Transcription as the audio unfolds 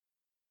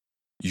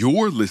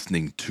You're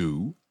listening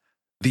to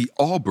the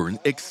Auburn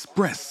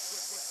Express.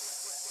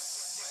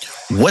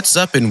 What's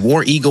up in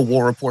War Eagle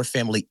War Report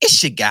family?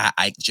 It's your guy,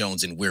 Ike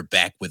Jones, and we're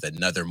back with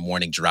another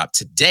morning drop.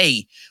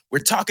 Today,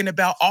 we're talking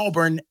about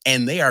Auburn,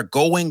 and they are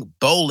going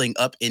bowling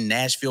up in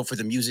Nashville for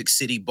the Music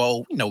City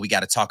Bowl. You know, we got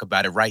to talk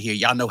about it right here.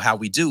 Y'all know how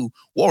we do,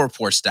 War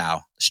Report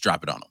style. Let's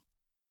drop it on them.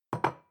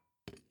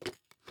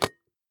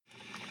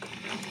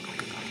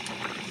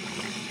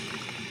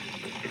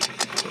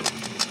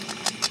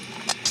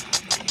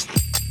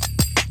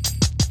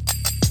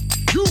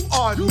 You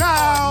are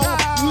now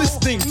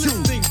listening to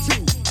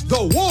the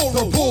War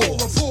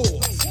Report.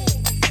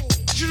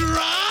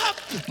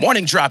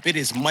 Morning drop. It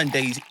is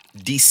Monday,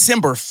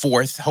 December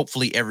 4th.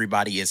 Hopefully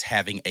everybody is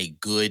having a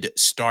good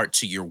start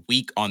to your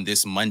week on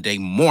this Monday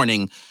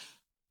morning.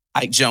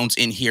 Ike Jones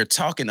in here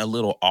talking a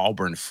little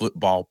Auburn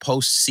football.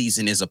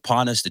 Postseason is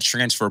upon us. The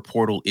transfer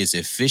portal is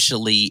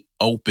officially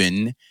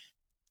open,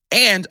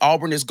 and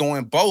Auburn is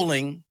going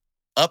bowling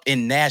up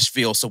in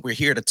Nashville. So we're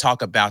here to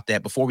talk about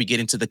that. Before we get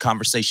into the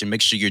conversation,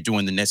 make sure you're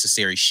doing the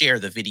necessary. Share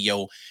the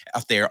video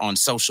out there on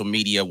social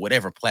media,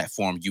 whatever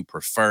platform you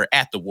prefer,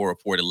 at the War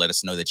Report, to let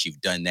us know that you've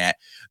done that.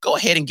 Go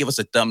ahead and give us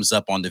a thumbs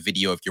up on the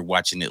video if you're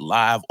watching it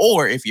live,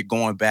 or if you're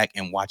going back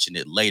and watching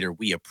it later.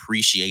 We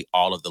appreciate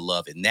all of the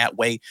love in that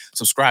way.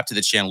 Subscribe to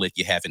the channel if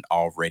you haven't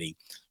already.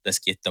 Let's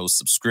get those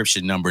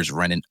subscription numbers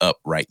running up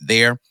right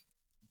there.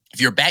 If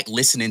you're back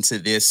listening to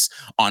this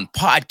on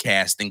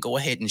podcast, then go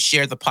ahead and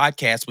share the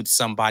podcast with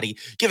somebody.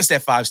 Give us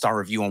that 5-star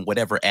review on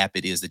whatever app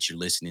it is that you're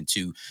listening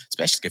to,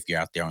 especially if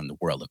you're out there on the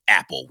world of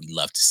Apple. We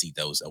love to see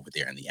those over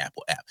there in the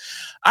Apple app.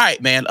 All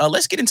right, man,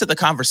 let's get into the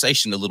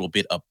conversation a little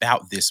bit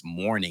about this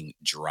morning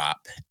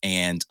drop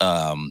and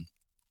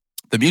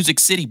the Music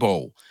City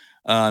Bowl.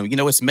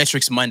 It's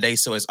Metrics Monday,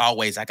 so as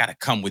always, I got to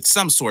come with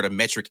some sort of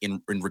metric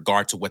in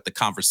regard to what the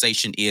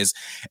conversation is.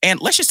 And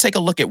let's just take a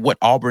look at what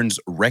Auburn's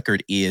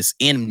record is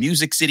in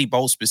Music City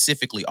Bowl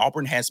specifically.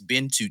 Auburn has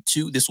been to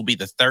 2. This will be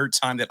the 3rd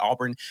time that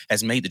Auburn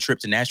has made the trip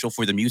to Nashville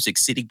for the Music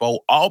City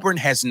Bowl. Auburn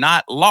has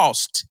not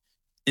lost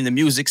in the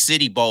Music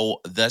City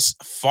Bowl thus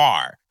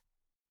far.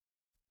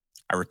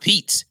 I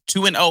repeat,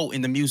 2-0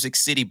 in the Music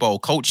City Bowl.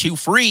 Coach Hugh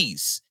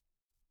Freeze,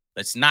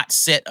 let's not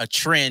set a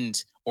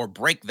trend or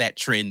break that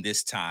trend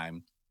this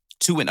time.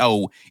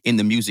 2-0 in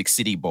the Music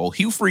City Bowl.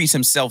 Hugh Freeze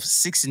himself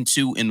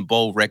 6-2 in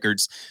bowl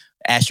records.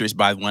 Asterisk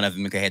by one of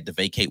them. He had to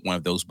vacate one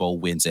of those bowl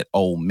wins at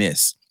Ole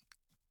Miss.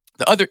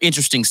 The other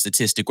interesting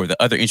statistic, or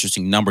the other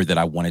interesting number that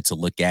I wanted to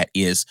look at,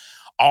 is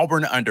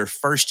Auburn under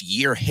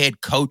first-year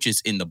head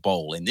coaches in the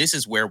bowl. And this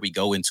is where we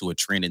go into a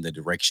trend in the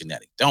direction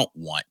that I don't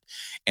want.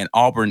 And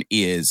Auburn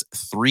is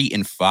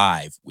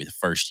 3-5 with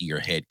first-year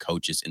head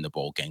coaches in the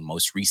bowl game.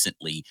 Most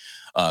recently,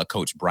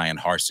 Coach Brian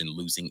Harsin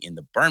losing in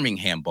the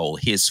Birmingham Bowl,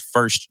 his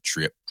first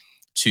trip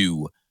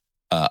to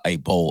a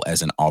bowl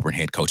as an Auburn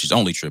head coach. His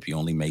only trip. He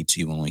only made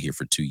 2, only here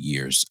for 2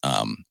 years.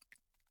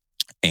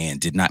 And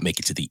did not make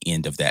it to the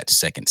end of that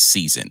second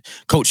season.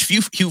 Coach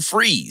Hugh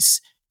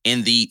Freeze,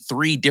 in the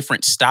 3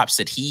 different stops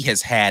that he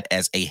has had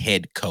as a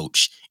head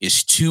coach,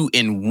 is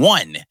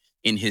 2-1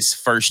 in his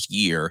first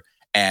year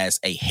as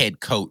a head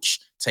coach,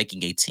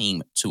 taking a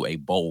team to a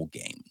bowl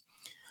game.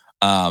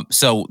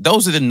 So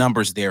those are the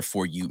numbers there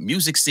for you.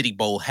 Music City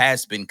Bowl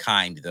has been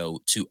kind, though,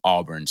 to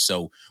Auburn.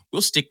 So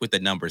we'll stick with the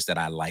numbers that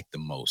I like the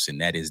most,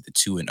 and that is the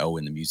 2-0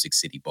 in the Music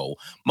City Bowl.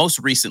 Most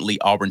recently,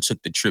 Auburn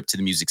took the trip to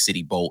the Music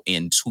City Bowl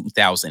in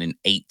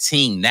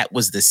 2018. That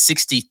was the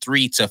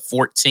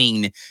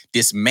 63-14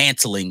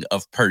 dismantling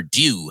of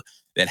Purdue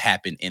that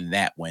happened in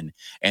that one.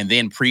 And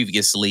then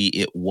previously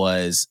it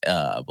was,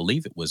 I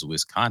believe it was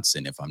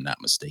Wisconsin, if I'm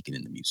not mistaken,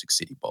 in the Music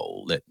City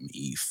Bowl. Let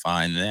me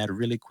find that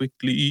really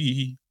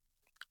quickly.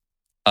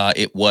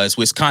 It was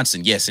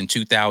Wisconsin. Yes, in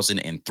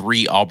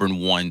 2003, Auburn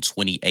won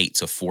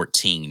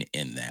 28-14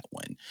 in that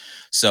one.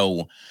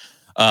 So,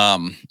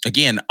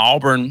 again,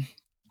 Auburn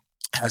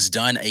has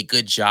done a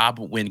good job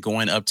when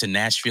going up to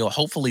Nashville.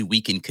 Hopefully we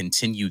can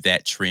continue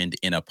that trend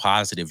in a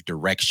positive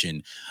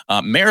direction.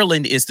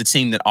 Maryland is the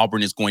team that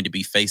Auburn is going to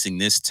be facing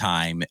this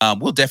time.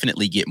 We'll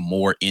definitely get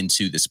more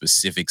into the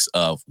specifics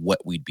of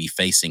what we'd be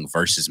facing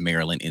versus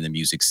Maryland in the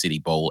Music City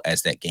Bowl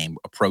as that game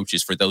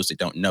approaches. For those that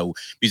don't know,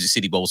 Music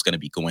City Bowl is going to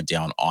be going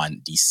down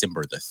on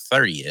December the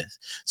 30th.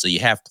 So you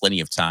have plenty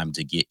of time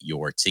to get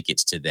your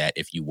tickets to that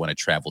if you want to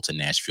travel to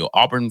Nashville.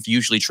 Auburn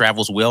usually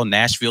travels well.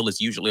 Nashville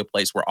is usually a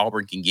place where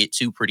Auburn can get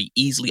to pretty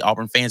easily.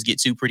 Auburn fans get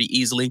to pretty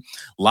easily.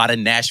 A lot of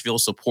Nashville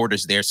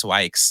supporters there, so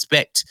I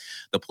expect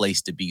the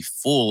place to be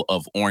full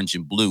of orange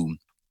and blue.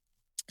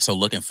 So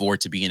looking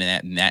forward to being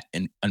in that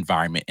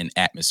environment and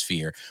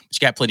atmosphere. But you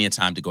got plenty of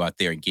time to go out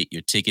there and get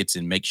your tickets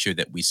and make sure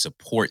that we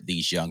support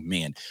these young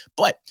men.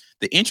 But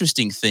the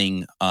interesting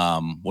thing,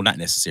 well, not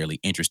necessarily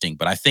interesting,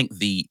 but I think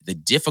the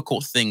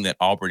difficult thing that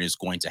Auburn is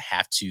going to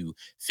have to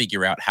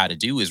figure out how to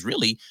do is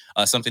really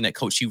something that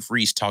Coach Hugh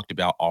Freeze talked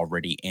about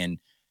already. And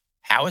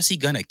how is he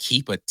going to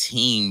keep a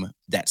team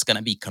that's going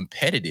to be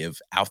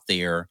competitive out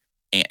there?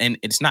 And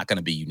it's not going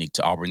to be unique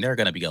to Auburn. There are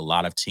going to be a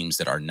lot of teams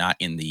that are not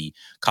in the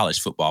college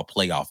football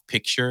playoff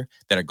picture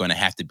that are going to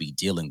have to be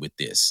dealing with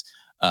this.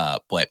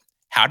 But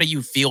how do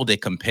you field a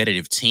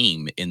competitive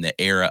team in the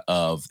era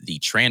of the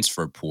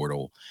transfer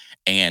portal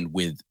and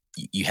with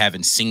you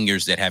having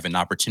seniors that have an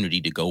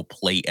opportunity to go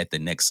play at the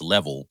next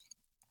level?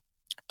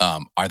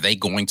 Are they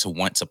going to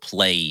want to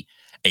play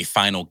a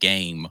final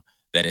game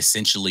that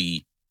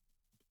essentially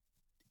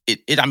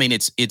I mean,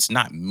 it's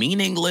not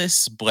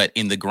meaningless, but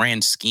in the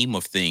grand scheme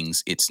of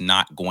things, it's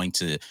not going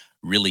to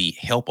really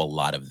help a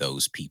lot of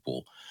those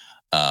people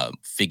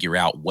figure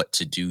out what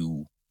to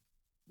do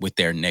with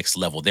their next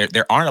level.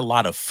 There aren't a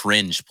lot of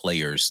fringe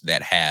players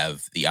that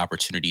have the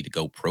opportunity to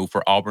go pro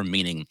for Auburn,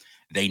 meaning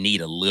they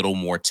need a little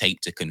more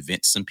tape to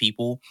convince some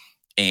people.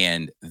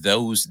 And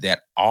those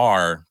that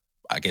are,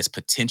 I guess,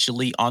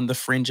 potentially on the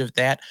fringe of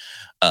that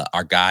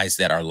are guys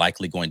that are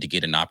likely going to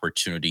get an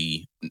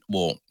opportunity.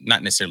 Well,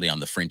 not necessarily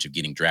on the fringe of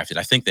getting drafted.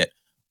 I think that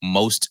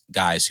most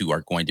guys who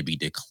are going to be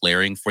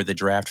declaring for the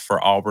draft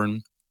for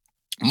Auburn,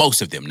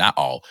 most of them, not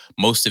all,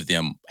 most of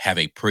them have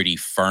a pretty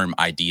firm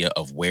idea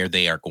of where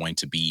they are going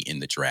to be in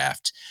the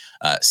draft.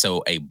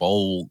 So a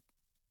bowl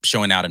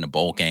showing out in a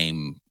bowl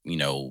game,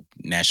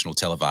 national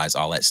televised,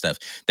 all that stuff,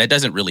 that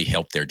doesn't really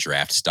help their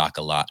draft stock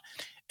a lot.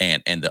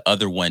 And the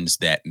other ones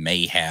that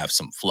may have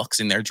some flux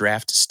in their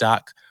draft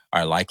stock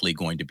are likely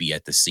going to be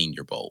at the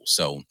Senior Bowl.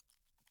 So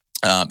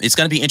it's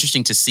going to be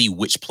interesting to see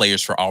which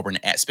players for Auburn,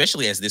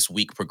 especially as this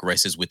week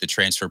progresses with the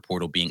transfer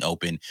portal being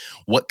open,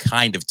 what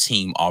kind of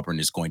team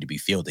Auburn is going to be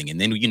fielding. And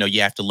then,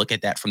 you have to look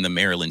at that from the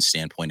Maryland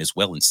standpoint as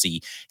well and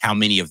see how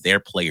many of their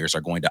players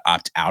are going to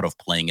opt out of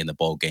playing in the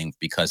bowl game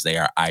because they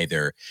are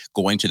either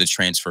going to the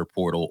transfer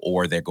portal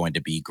or they're going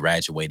to be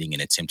graduating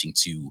and attempting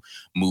to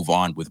move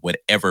on with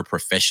whatever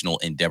professional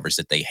endeavors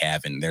that they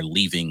have. And they're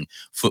leaving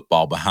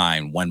football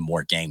behind. One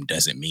more game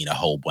doesn't mean a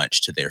whole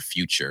bunch to their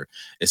future,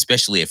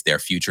 especially if their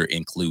future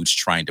includes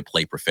trying to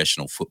play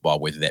professional football,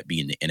 whether that be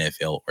in the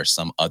NFL or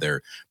some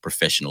other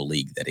professional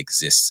league that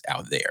exists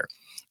out there.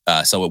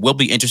 So it will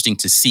be interesting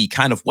to see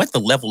kind of what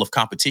the level of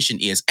competition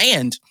is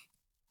and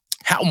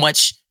how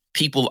much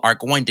people are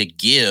going to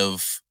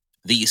give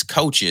these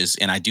coaches.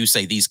 And I do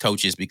say these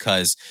coaches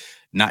because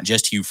not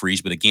just Hugh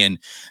Freeze, but again,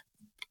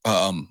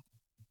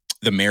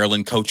 the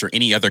Maryland coach or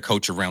any other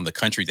coach around the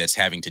country that's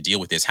having to deal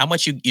with this, how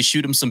much you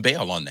shoot them some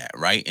bail on that,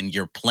 right? And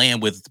you're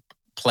playing with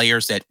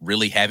players that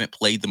really haven't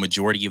played the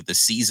majority of the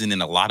season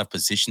in a lot of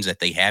positions that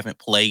they haven't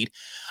played.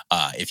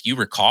 If you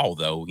recall,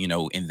 though,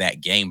 in that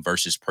game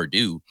versus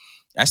Purdue,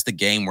 that's the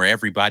game where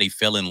everybody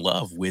fell in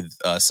love with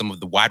some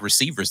of the wide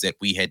receivers that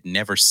we had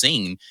never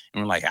seen.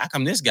 And we're like, how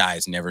come this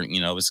guy's never,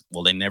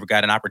 they never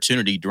got an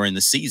opportunity during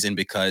the season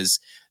because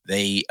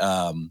they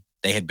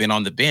had been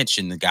on the bench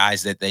and the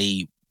guys that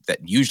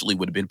usually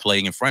would have been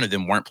playing in front of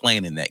them weren't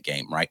playing in that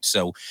game, right?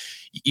 So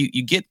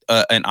you get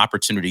an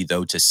opportunity,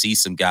 though, to see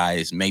some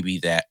guys maybe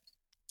that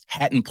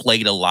hadn't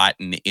played a lot,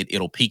 and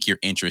it'll pique your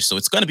interest. So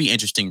it's going to be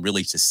interesting,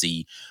 really, to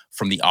see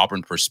from the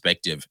Auburn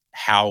perspective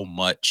how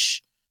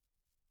much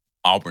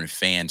Auburn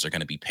fans are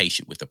going to be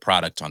patient with the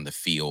product on the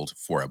field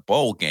for a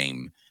bowl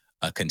game,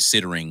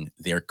 considering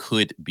there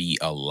could be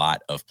a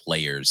lot of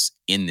players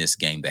in this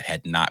game that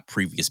had not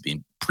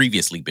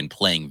previously been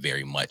playing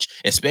very much,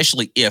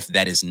 especially if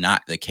that is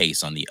not the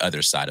case on the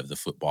other side of the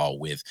football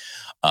with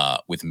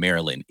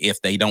Maryland. If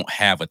they don't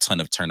have a ton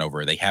of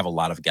turnover, they have a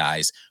lot of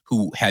guys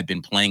who had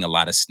been playing a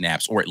lot of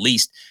snaps, or at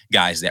least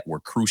guys that were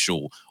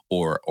crucial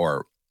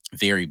or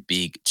very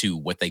big to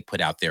what they put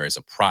out there as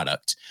a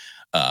product.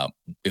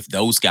 If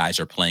those guys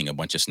are playing a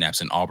bunch of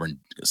snaps and Auburn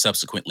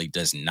subsequently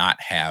does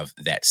not have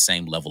that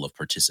same level of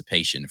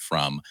participation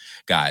from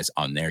guys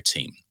on their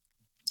team.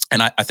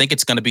 And I think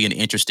it's going to be an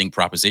interesting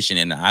proposition.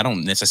 And I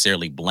don't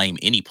necessarily blame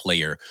any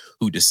player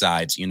who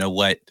decides, you know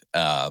what,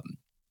 I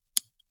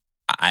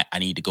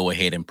need to go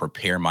ahead and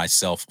prepare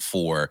myself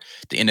for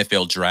the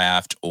NFL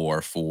draft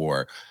or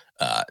for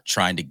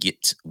trying to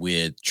get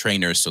with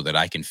trainers so that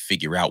I can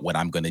figure out what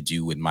I'm going to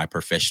do in my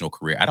professional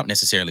career. I don't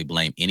necessarily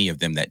blame any of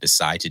them that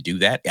decide to do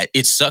that.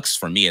 It sucks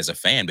for me as a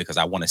fan because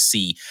I want to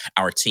see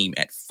our team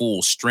at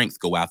full strength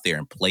go out there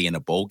and play in a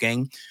bowl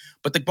game.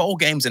 But the bowl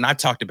games, and I've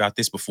talked about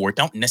this before,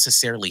 don't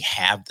necessarily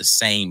have the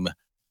same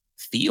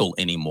feel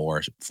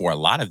anymore for a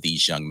lot of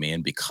these young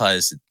men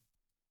because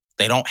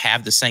they don't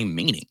have the same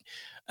meaning.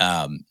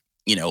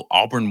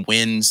 Auburn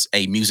wins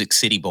a Music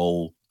City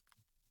Bowl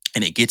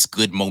and it gets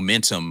good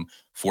momentum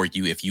for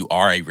you if you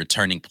are a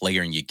returning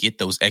player and you get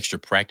those extra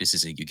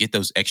practices and you get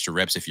those extra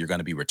reps if you're going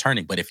to be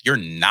returning. But if you're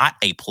not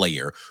a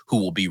player who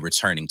will be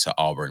returning to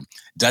Auburn,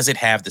 does it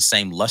have the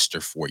same luster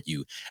for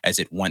you as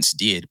it once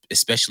did,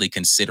 especially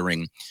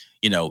considering,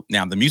 now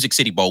the Music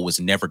City Bowl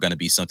was never going to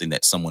be something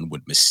that someone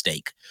would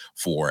mistake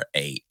for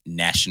a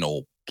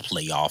national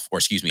playoff or,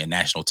 a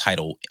national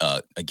title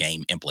a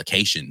game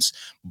implications.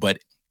 But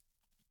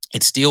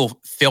it still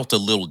felt a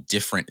little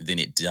different than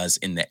it does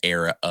in the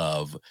era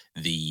of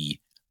the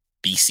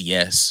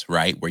BCS,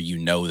 right? Where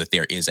that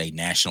there is a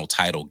national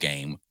title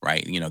game,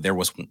 right? There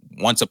was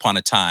once upon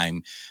a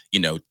time,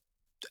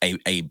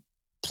 a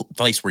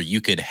place where you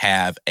could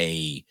have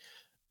a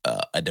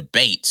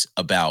debate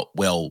about,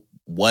 well,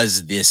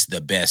 was this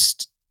the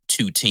best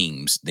two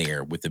teams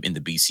there with them in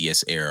the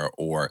BCS era,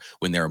 or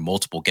when there are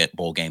multiple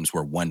bowl games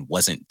where one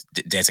wasn't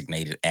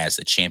designated as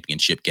the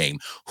championship game,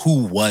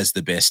 who was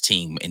the best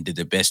team and did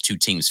the best two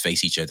teams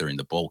face each other in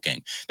the bowl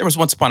game? There was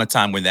once upon a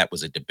time when that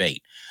was a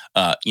debate.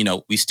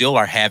 We still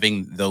are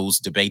having those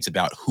debates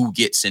about who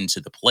gets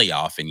into the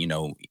playoff. And,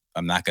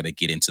 I'm not going to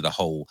get into the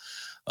whole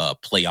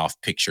playoff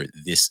picture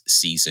this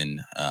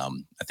season.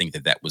 I think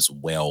that was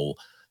well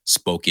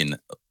spoken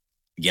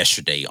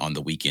yesterday on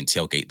the weekend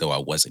tailgate, though I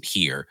wasn't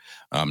here.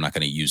 I'm not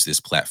going to use this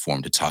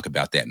platform to talk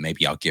about that.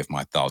 Maybe I'll give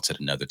my thoughts at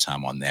another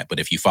time on that. But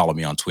if you follow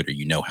me on Twitter,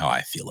 you know how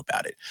I feel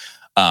about it.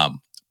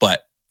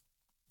 But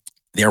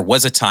there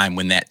was a time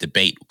when that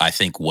debate, I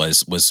think,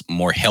 was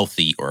more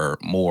healthy, or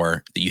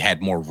you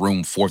had more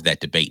room for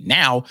that debate.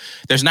 Now,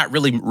 there's not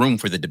really room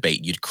for the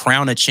debate. You'd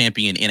crown a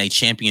champion in a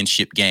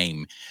championship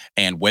game,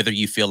 and whether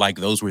you feel like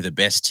those were the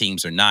best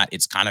teams or not,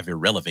 it's kind of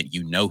irrelevant.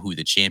 You know who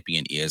the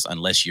champion is,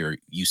 unless you're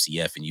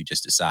UCF and you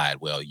just decide,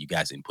 well, you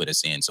guys didn't put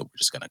us in, so we're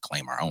just going to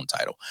claim our own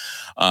title.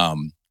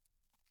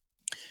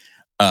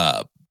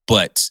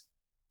 But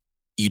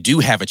you do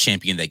have a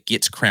champion that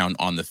gets crowned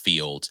on the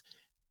field.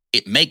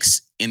 It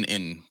makes,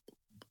 in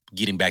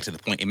getting back to the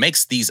point, it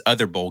makes these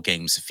other bowl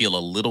games feel a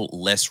little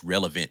less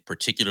relevant,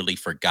 particularly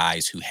for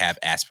guys who have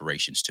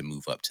aspirations to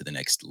move up to the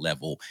next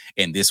level.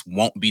 And this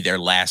won't be their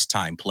last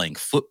time playing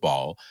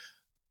football,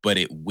 but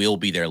it will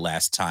be their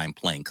last time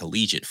playing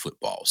collegiate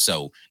football.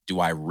 So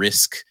do I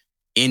risk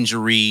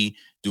injury?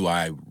 Do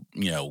I,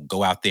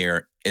 go out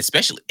there,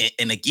 especially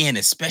in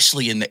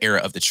the era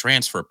of the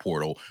transfer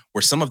portal,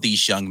 where some of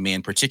these young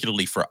men,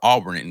 particularly for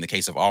Auburn, in the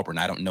case of Auburn,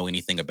 I don't know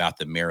anything about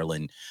the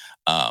Maryland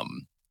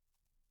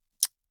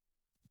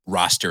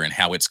roster and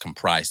how it's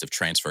comprised of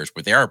transfers,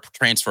 but there are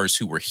transfers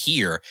who were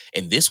here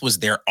and this was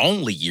their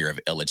only year of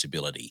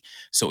eligibility.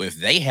 So if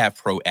they have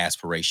pro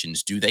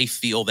aspirations, do they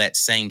feel that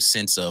same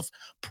sense of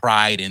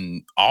pride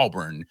in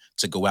Auburn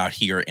to go out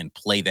here and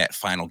play that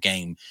final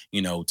game,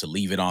 to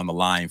leave it on the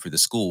line for the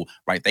school,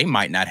 right? They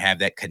might not have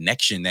that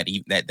connection that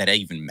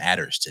even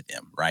matters to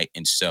them, right?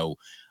 And so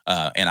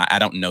and I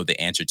don't know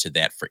the answer to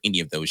that for any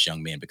of those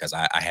young men, because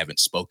I haven't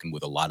spoken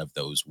with a lot of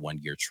those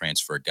one-year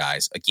transfer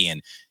guys.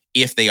 Again,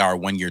 if they are a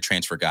one-year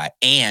transfer guy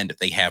and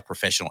they have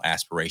professional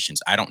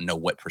aspirations, I don't know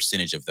what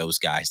percentage of those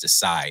guys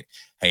decide,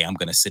 hey, I'm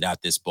going to sit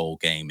out this bowl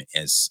game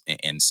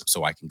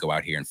so I can go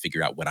out here and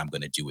figure out what I'm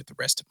going to do with the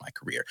rest of my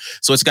career.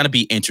 So it's going to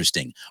be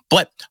interesting.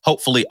 But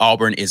hopefully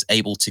Auburn is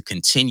able to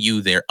continue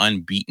their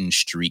unbeaten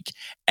streak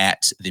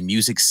at the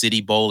Music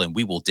City Bowl, and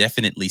we will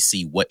definitely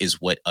see what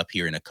is what up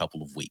here in a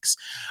couple of weeks.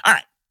 All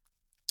right.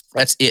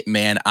 That's it,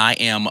 man. I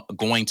am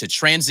going to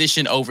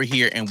transition over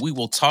here and we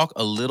will talk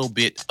a little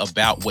bit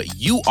about what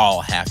you all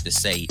have to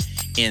say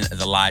in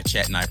the live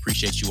chat. And I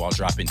appreciate you all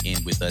dropping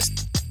in with us.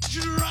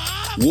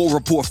 War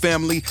Report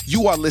family,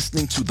 you are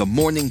listening to The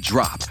Morning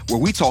Drop, where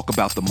we talk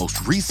about the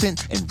most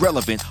recent and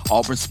relevant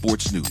Auburn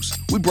sports news.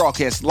 We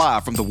broadcast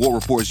live from the War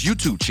Report's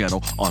YouTube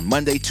channel on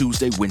Monday,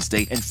 Tuesday,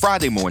 Wednesday, and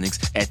Friday mornings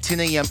at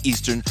 10 a.m.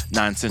 Eastern,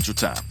 9 Central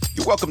Time.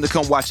 You're welcome to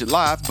come watch it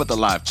live, but the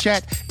live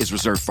chat is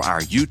reserved for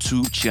our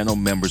YouTube channel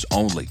members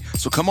only.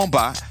 So come on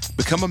by,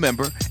 become a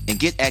member, and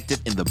get active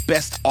in the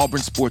best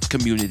Auburn sports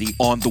community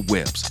on the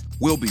webs.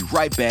 We'll be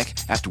right back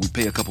after we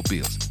pay a couple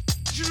bills.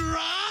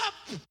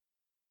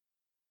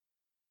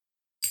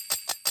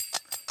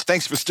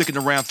 Thanks for sticking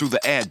around through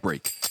the ad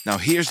break. Now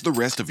here's the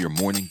rest of your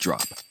morning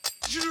drop.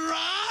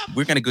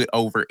 We're going to get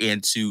over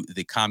into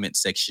the comment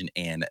section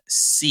and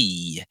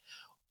see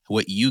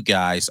what you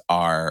guys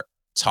are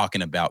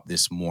talking about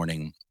this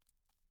morning.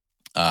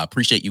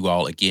 Appreciate you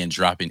all again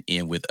dropping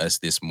in with us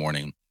this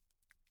morning.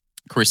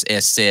 Chris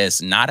S. says,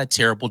 not a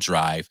terrible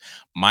drive.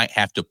 Might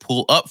have to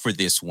pull up for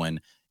this one.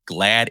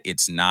 Glad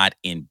it's not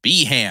in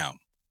Beham.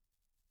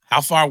 How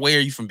far away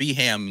are you from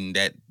Beham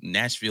that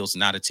Nashville's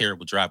not a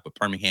terrible drive, but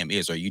Birmingham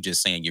is? Or are you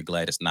just saying you're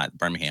glad it's not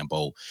Birmingham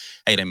Bowl?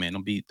 Hey, there, man,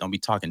 don't be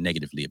talking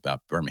negatively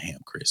about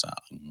Birmingham, Chris. I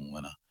don't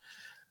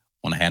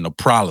wanna have no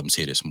problems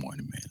here this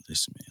morning, man.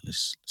 Listen, man,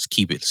 let's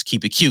keep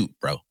it cute,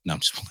 bro. No, I'm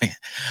just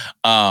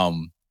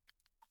playing.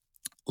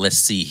 Let's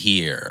see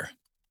here.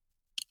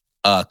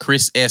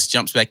 Chris S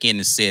jumps back in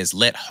and says,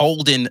 "Let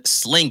Holden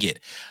sling it."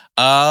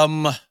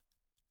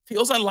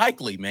 Feels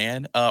unlikely,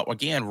 man.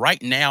 Again,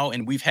 right now,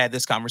 and we've had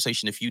this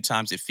conversation a few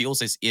times, it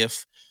feels as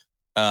if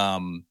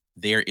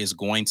there is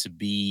going to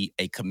be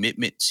a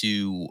commitment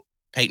to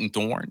Peyton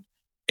Thorne.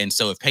 And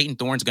so if Peyton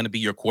Thorne's going to be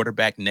your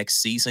quarterback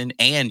next season,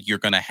 and you're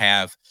going to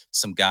have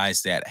some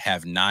guys that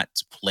have not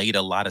played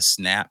a lot of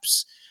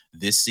snaps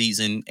this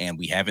season, and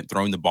we haven't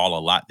thrown the ball a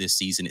lot this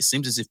season, it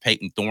seems as if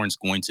Peyton Thorne's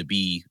going to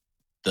be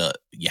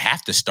you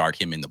have to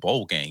start him in the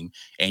bowl game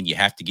and you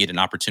have to get an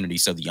opportunity.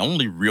 So the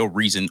only real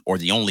reason, or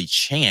the only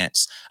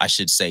chance I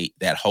should say,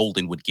 that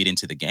Holden would get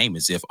into the game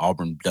is if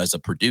Auburn does a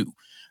Purdue.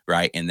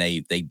 right? And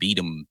they beat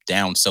them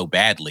down so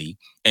badly.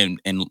 And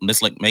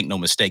let's make no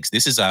mistakes,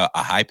 this is a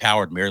high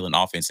powered Maryland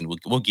offense, and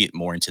we'll get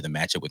more into the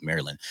matchup with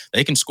Maryland.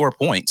 They can score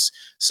points,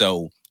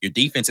 so your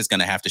defense is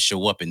going to have to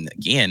show up. And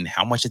again,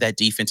 how much of that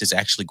defense is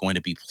actually going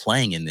to be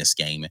playing in this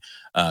game,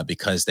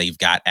 because they've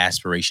got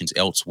aspirations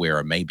elsewhere,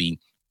 or maybe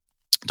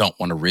don't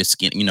want to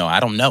risk it. I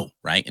don't know,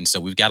 right? And so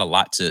we've got a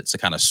lot to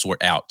kind of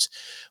sort out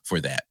for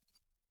that.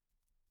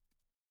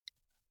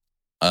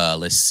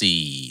 Let's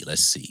see.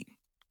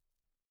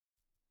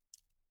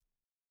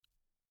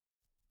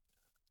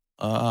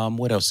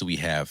 What else do we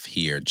have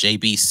here?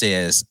 JB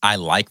says, I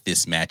like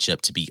this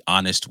matchup, to be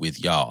honest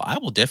with y'all. I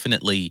will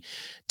definitely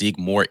dig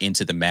more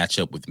into the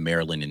matchup with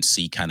Maryland and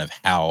see kind of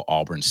how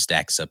Auburn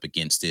stacks up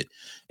against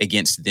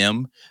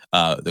them.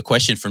 The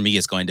question for me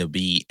is going to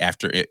be,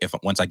 after, if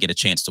once I get a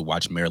chance to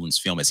watch Maryland's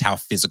film, is how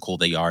physical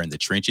they are in the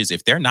trenches.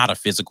 If they're not a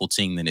physical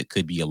team, then it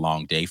could be a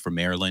long day for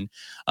Maryland.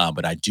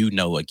 But I do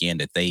know, again,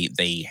 that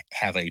they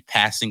have a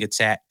passing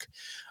attack.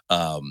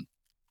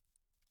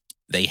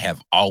 They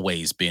have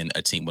always been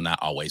a team, well, not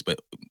always, but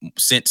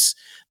since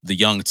the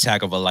young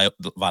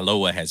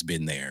Tagovailoa has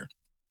been there,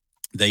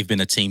 they've been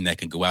a team that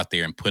can go out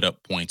there and put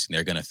up points, and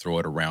they're going to throw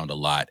it around a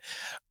lot.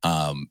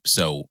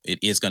 So it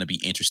is going to be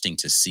interesting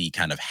to see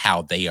kind of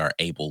how they are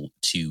able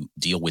to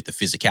deal with the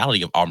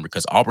physicality of Auburn,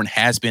 because Auburn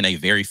has been a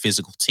very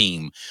physical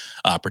team,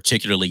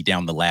 particularly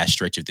down the last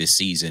stretch of this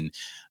season.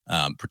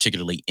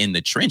 Particularly in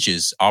the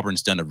trenches,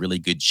 Auburn's done a really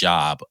good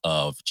job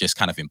of just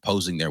kind of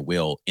imposing their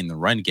will in the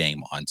run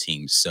game on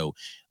teams. So,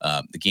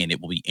 again, it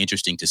will be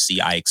interesting to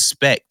see. I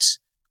expect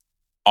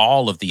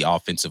all of the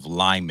offensive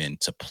linemen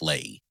to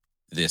play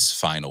this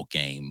final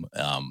game.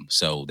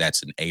 So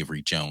that's an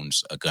Avery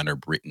Jones, a Gunnar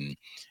Britton,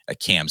 a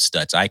Cam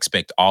Stutz. I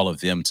expect all of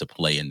them to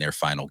play in their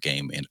final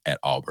game at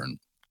Auburn.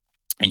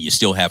 And you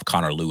still have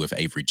Connor Lew if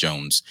Avery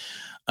Jones,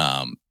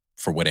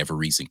 for whatever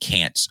reason,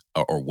 can't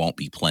or won't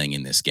be playing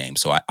in this game.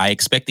 So I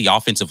expect the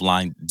offensive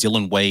line,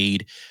 Dylan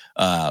Wade,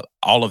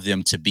 all of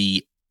them to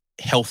be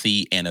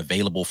healthy and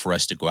available for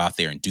us to go out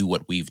there and do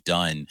what we've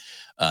done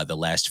the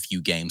last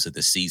few games of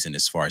the season,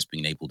 as far as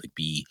being able to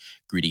be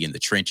gritty in the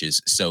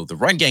trenches. So the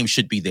run game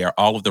should be there.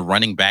 All of the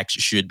running backs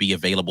should be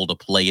available to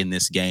play in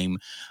this game.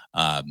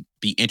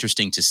 Be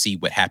interesting to see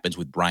what happens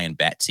with Brian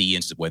Batty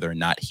and whether or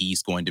not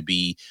he's going to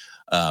be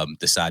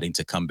deciding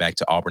to come back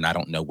to Auburn. I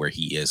don't know where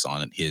he is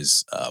on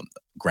his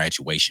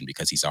graduation,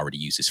 because he's already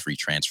used his free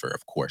transfer,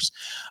 of course.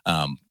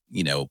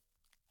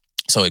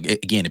 So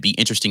again, it'd be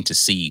interesting to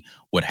see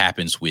what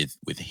happens with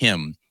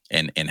him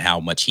and how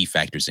much he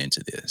factors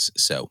into this.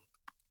 So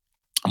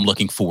I'm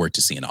looking forward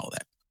to seeing all of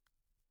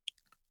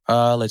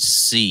that. Let's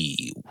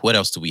see. What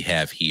else do we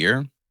have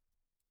here?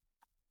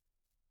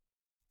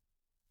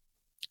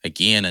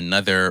 Again,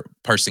 another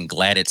person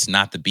glad it's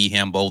not the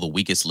Beham Bowl. The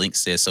weakest link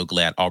says, so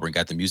glad Auburn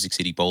got the Music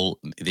City Bowl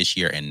this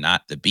year and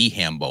not the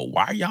Beham Bowl.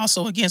 Why are y'all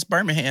so against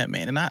Birmingham,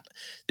 man? And not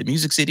the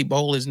Music City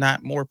Bowl is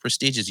not more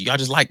prestigious. Y'all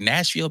just like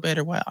Nashville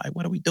better? Why?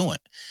 What are we doing?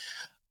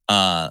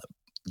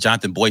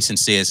 Jonathan Boyson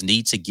says,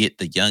 need to get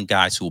the young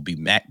guys who will be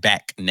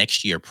back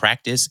next year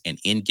practice and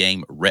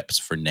in-game reps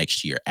for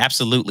next year.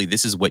 Absolutely.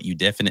 This is what you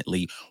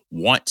definitely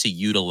want to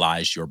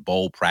utilize your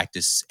bowl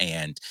practice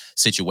and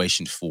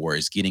situation for,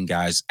 is getting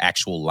guys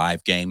actual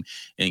live game.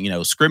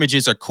 And,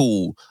 scrimmages are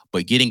cool,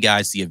 but getting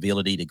guys the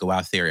ability to go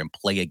out there and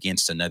play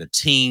against another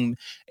team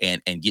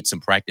and get some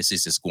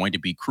practices is going to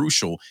be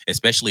crucial,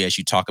 especially as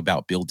you talk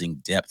about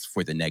building depth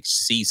for the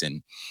next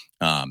season.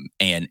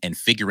 And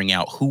figuring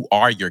out who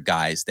are your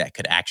guys that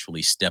could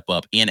actually step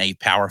up in a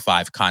Power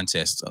 5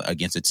 contest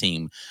against a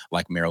team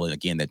like Maryland,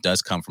 again, that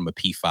does come from a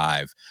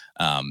P5.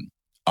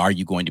 Are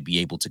you going to be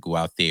able to go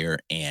out there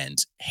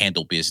and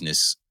handle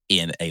business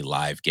in a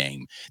live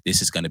game?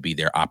 This is going to be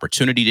their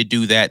opportunity to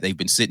do that. They've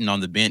been sitting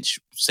on the bench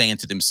saying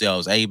to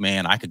themselves, hey,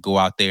 man, I could go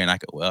out there and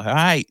all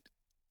right,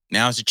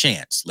 now's your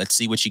chance. Let's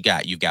see what you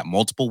got. You've got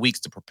multiple weeks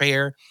to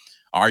prepare.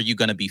 Are you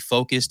going to be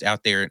focused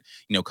out there?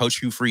 Coach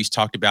Hugh Freeze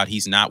talked about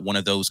he's not one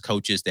of those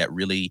coaches that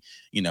really,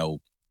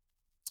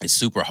 is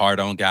super hard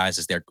on guys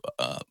as they're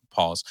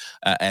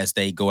as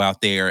they go out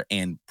there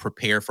and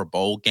prepare for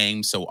bowl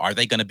games. So are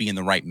they going to be in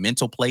the right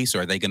mental place,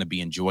 or are they going to be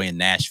enjoying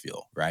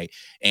Nashville, right?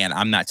 And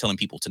I'm not telling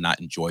people to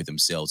not enjoy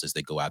themselves as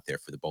they go out there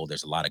for the bowl.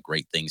 There's a lot of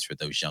great things for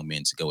those young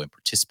men to go and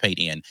participate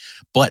in,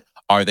 but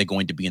are they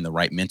going to be in the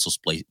right mental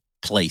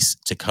place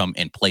to come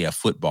and play a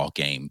football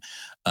game?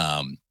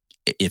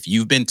 If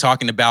you've been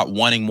talking about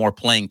wanting more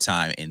playing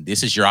time and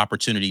this is your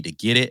opportunity to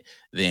get it,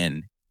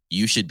 then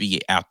you should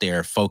be out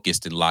there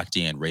focused and locked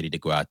in, ready to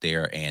go out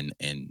there and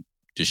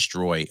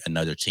destroy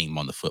another team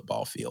on the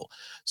football field.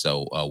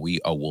 So we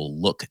will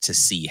look to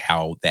see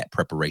how that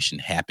preparation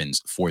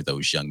happens for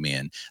those young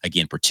men.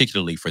 Again,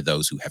 particularly for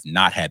those who have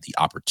not had the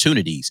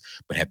opportunities,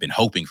 but have been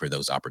hoping for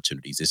those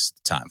opportunities. This is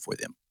the time for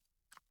them.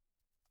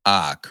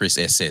 Chris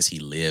S. says he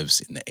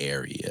lives in the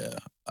area.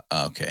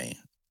 Okay.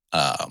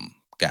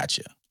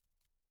 Gotcha.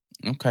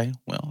 Okay.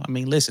 Well,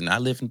 listen, I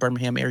live in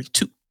Birmingham area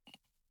too.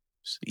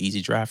 It's an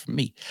easy drive for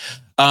me.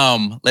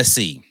 Let's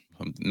see.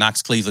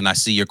 Knox Cleveland, I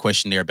see your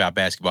question there about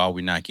basketball.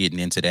 We're not getting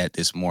into that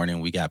this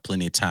morning. We got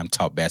plenty of time to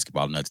talk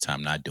basketball another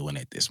time. Not doing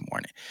it this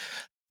morning.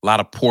 A lot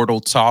of portal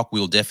talk.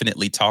 We'll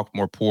definitely talk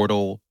more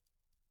portal.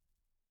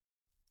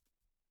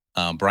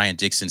 Brian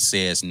Dixon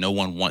says no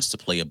one wants to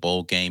play a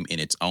bowl game in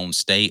its own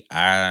state.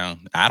 I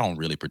don't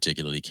really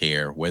particularly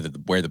care where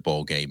the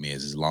bowl game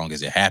is, as long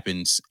as it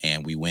happens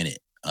and we win it.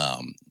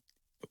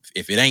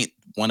 If it ain't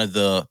one of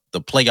the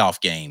playoff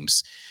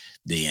games,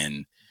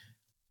 then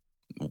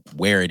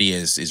where it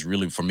is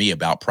really for me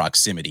about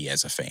proximity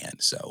as a fan.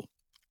 So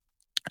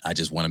I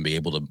just want to be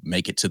able to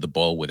make it to the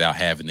bowl without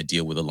having to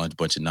deal with a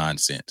bunch of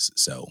nonsense.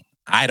 So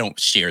I don't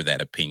share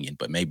that opinion,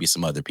 but maybe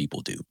some other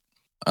people do.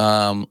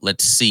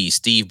 Let's see.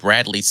 Steve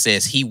Bradley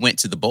says he went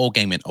to the bowl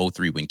game in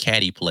 2003 when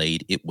Caddy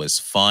played. It was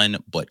fun,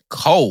 but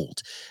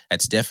cold.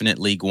 That's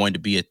definitely going to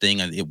be a thing.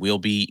 It will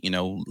be,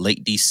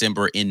 late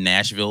December in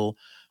Nashville,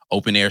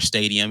 open air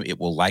stadium. It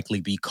will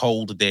likely be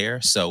cold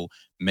there. So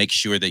make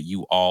sure that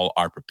you all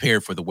are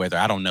prepared for the weather.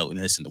 I don't know.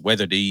 Listen, the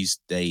weather these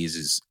days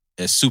is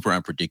super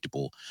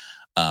unpredictable.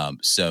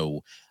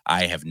 So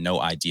I have no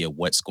idea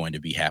what's going to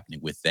be happening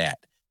with that.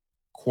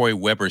 Corey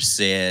Weber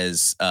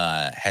says,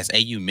 has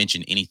AU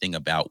mentioned anything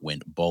about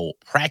when bowl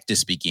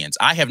practice begins?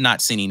 I have not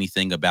seen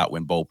anything about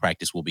when bowl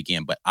practice will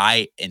begin, but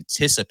I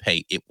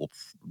anticipate it will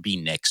be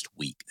next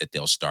week that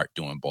they'll start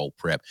doing bowl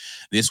prep.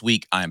 This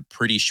week, I'm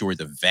pretty sure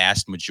the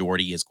vast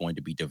majority is going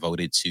to be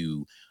devoted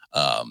to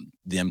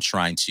them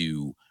trying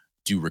to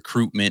do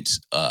recruitment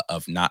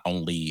of not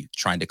only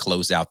trying to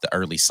close out the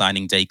early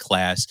signing day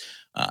class,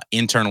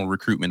 internal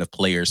recruitment of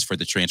players for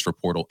the transfer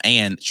portal,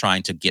 and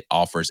trying to get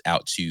offers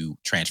out to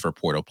transfer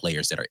portal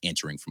players that are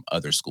entering from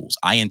other schools.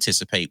 I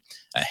anticipate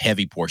a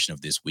heavy portion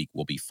of this week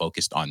will be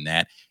focused on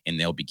that, and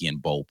they'll begin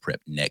bowl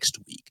prep next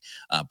week.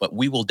 But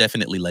we will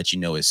definitely let you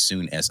know as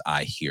soon as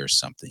I hear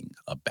something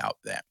about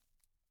that.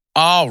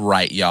 All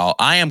right, y'all.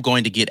 I am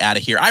going to get out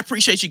of here. I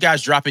appreciate you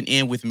guys dropping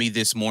in with me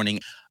this morning.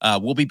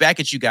 We'll be back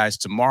at you guys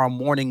tomorrow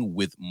morning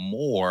with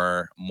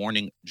more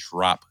morning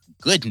drop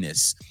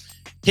goodness.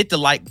 Hit the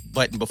like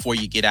button before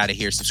you get out of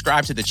here.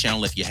 Subscribe to the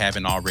channel if you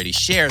haven't already.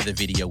 Share the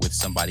video with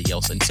somebody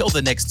else. Until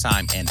the next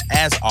time, and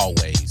as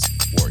always,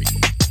 War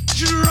Eagle.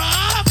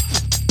 Drop!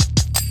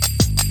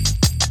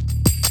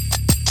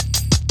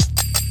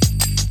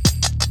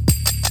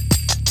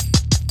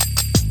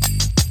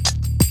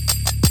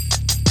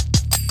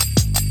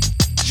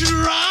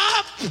 Drop!